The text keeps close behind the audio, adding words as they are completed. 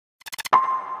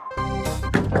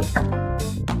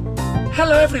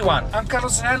Hello everyone, I'm Carlo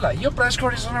Zanella, your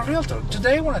Prescott Arizona realtor.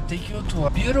 Today I want to take you to a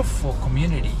beautiful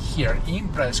community here in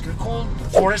Prescott called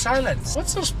Forest Hylands.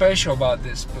 What's so special about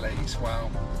this place? Well,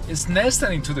 it's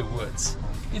nested into the woods.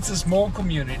 It's a small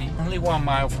community, only 1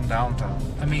 mile from downtown.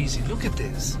 Amazing, look at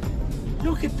this.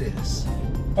 Look at this.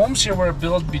 Homes here were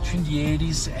built between the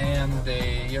 80s and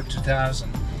the year 2000.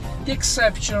 The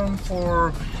exception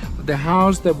for the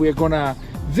house that we're gonna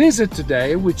visit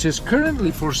today, which is currently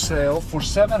for sale for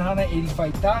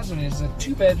 $785,000, is a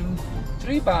 2-bedroom,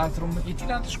 3-bathroom,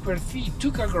 1,800 square feet,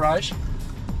 2-car garage,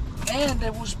 and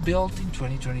it was built in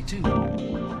 2022.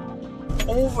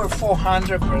 Over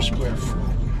 400 per square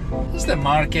foot. Is the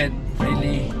market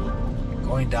really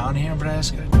going down here in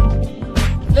Prescott?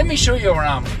 Let me show you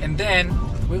around, and then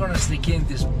we're gonna sneak in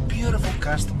this beautiful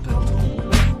custom built home.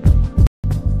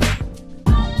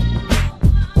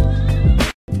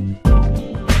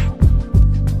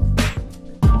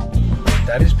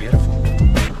 That is beautiful.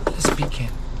 Let's peek in.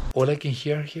 All I can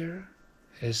hear here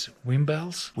is wind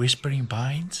bells, whispering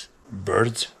pines,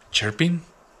 birds chirping,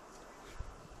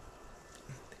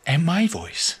 and my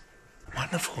voice.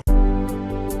 Wonderful.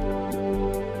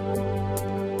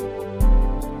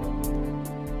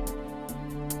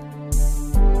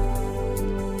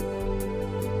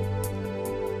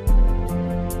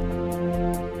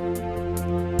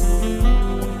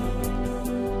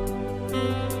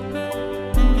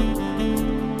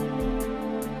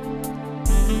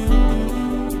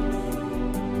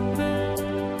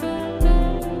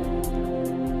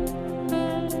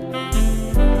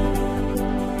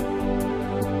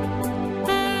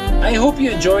 I hope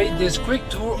you enjoyed this quick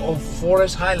tour of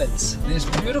Forest Hylands, this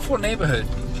beautiful neighborhood,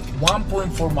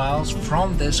 1.4 miles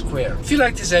from the square. If you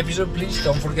like this episode, please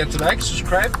don't forget to like,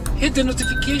 subscribe, hit the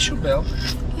notification bell,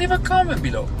 leave a comment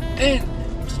below, and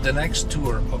to the next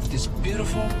tour of this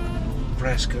beautiful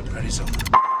Prescott, Arizona.